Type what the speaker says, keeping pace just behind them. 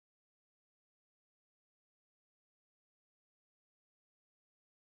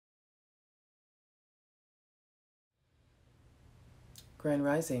Grand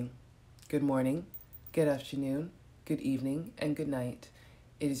Rising. Good morning, good afternoon, good evening, and good night.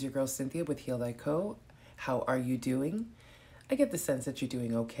 It is your girl Cynthia with Heal Thy Co. How are you doing? I get the sense that you're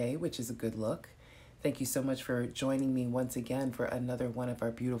doing okay, which is a good look. Thank you so much for joining me once again for another one of our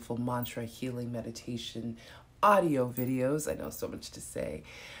beautiful mantra healing meditation audio videos. I know so much to say,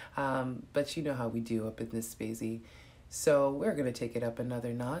 but you know how we do up in this spacey. So we're going to take it up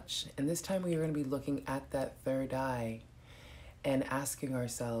another notch, and this time we are going to be looking at that third eye and asking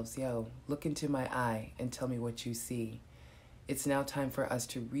ourselves, look into my eye and tell me what you see. It's now time for us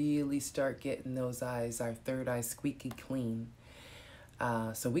to really start getting those eyes, our third eye, squeaky clean,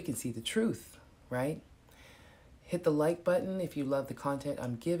 so we can see the truth, right? Hit the like button if you love the content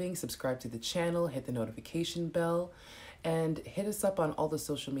I'm giving, subscribe to the channel, hit the notification bell, and hit us up on all the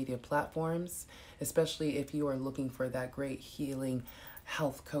social media platforms, especially if you are looking for that great healing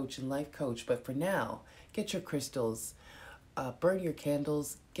health coach and life coach. But for now, get your crystals, burn your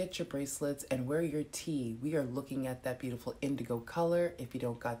candles, get your bracelets, and wear your tea. We are looking at that beautiful indigo color. If you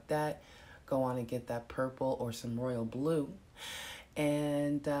don't got that, go on and get that purple or some royal blue.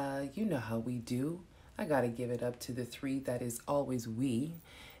 And you know how we do. I got to give it up to the three that is always we,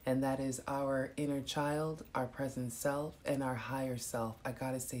 and that is our inner child, our present self, and our higher self. I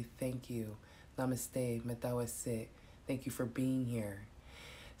got to say thank you. Namaste, metawase. Thank you for being here.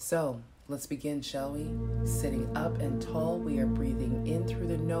 So let's begin, shall we? Sitting up and tall, we are breathing in through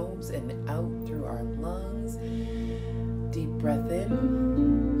the nose and out through our lungs. Deep breath in,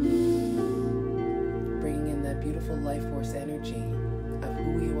 bringing in that beautiful life force energy of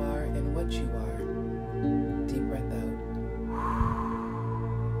who you are and what you are. Deep breath out.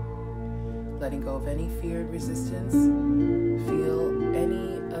 Letting go of any fear and resistance. Feel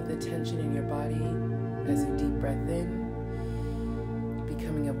any of the tension in your body as you deep breath in.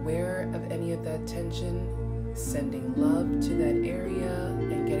 Becoming aware of any of that tension, sending love to that area,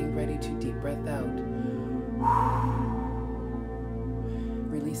 and getting ready to deep breath out.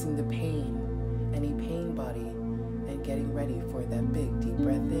 Releasing the pain, any pain body, and getting ready for that big deep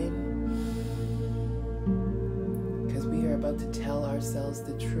breath in. Because we are about to tell ourselves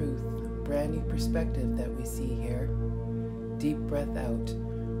the truth, brand new perspective that we see here. Deep breath out.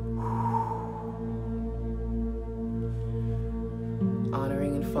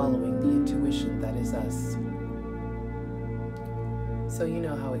 Honoring and following the intuition that is us. So you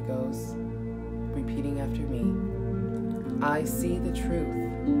know how it goes. Repeating after me. I see the truth.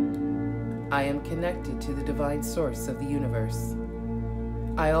 I am connected to the divine source of the universe.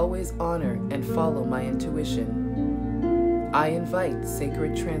 I always honor and follow my intuition. I invite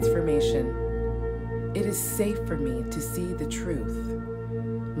sacred transformation. It is safe for me to see the truth.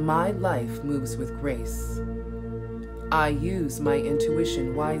 My life moves with grace. I use my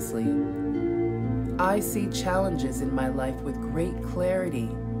intuition wisely. I see challenges in my life with great clarity.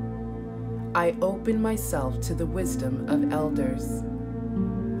 I open myself to the wisdom of elders.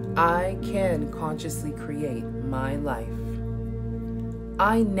 I can consciously create my life.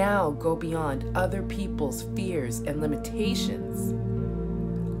 I now go beyond other people's fears and limitations.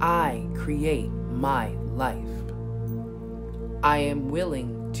 I create my life. I am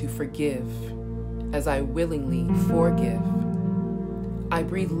willing to forgive as I willingly forgive. I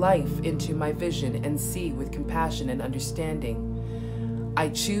breathe life into my vision and see with compassion and understanding. I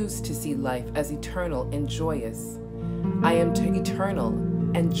choose to see life as eternal and joyous. I am eternal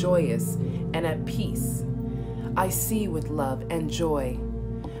and joyous and at peace. I see with love and joy.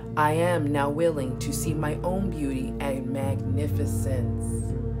 I am now willing to see my own beauty and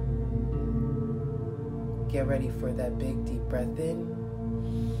magnificence. Get ready for that big deep breath in.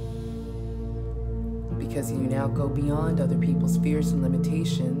 Because you now go beyond other people's fears and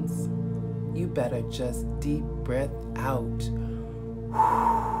limitations, you better just deep breath out.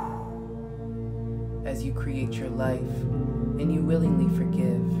 As you create your life and you willingly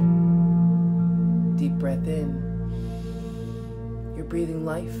forgive. Deep breath in. You're breathing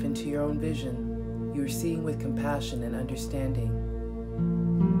life into your own vision. You're seeing with compassion and understanding.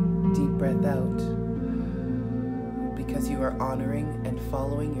 Deep breath out. Because you are honoring and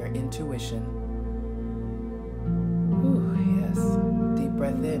following your intuition. Yes. Deep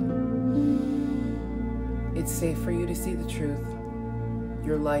breath in. It's safe for you to see the truth.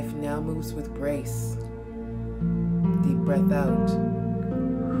 Your life now moves with grace. Deep breath out.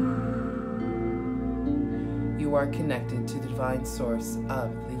 You are connected to the divine source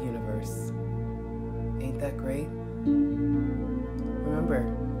of the universe. Ain't that great? Remember,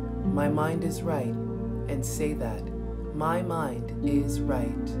 my mind is right, and say that. My mind is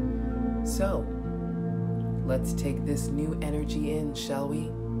right. So, let's take this new energy in, shall we?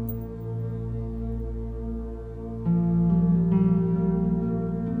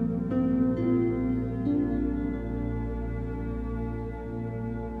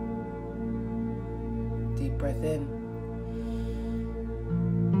 Deep breath in.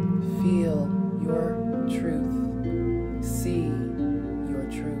 Feel your truth. See your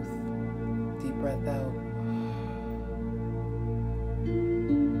truth. Deep breath out.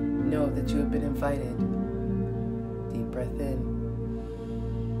 Know that you have been invited. Deep breath in.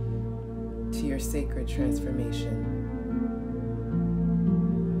 To your sacred transformation.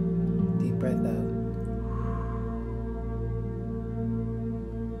 Deep breath out.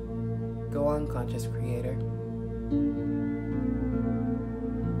 Go on, conscious creator.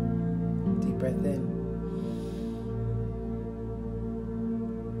 Deep breath in.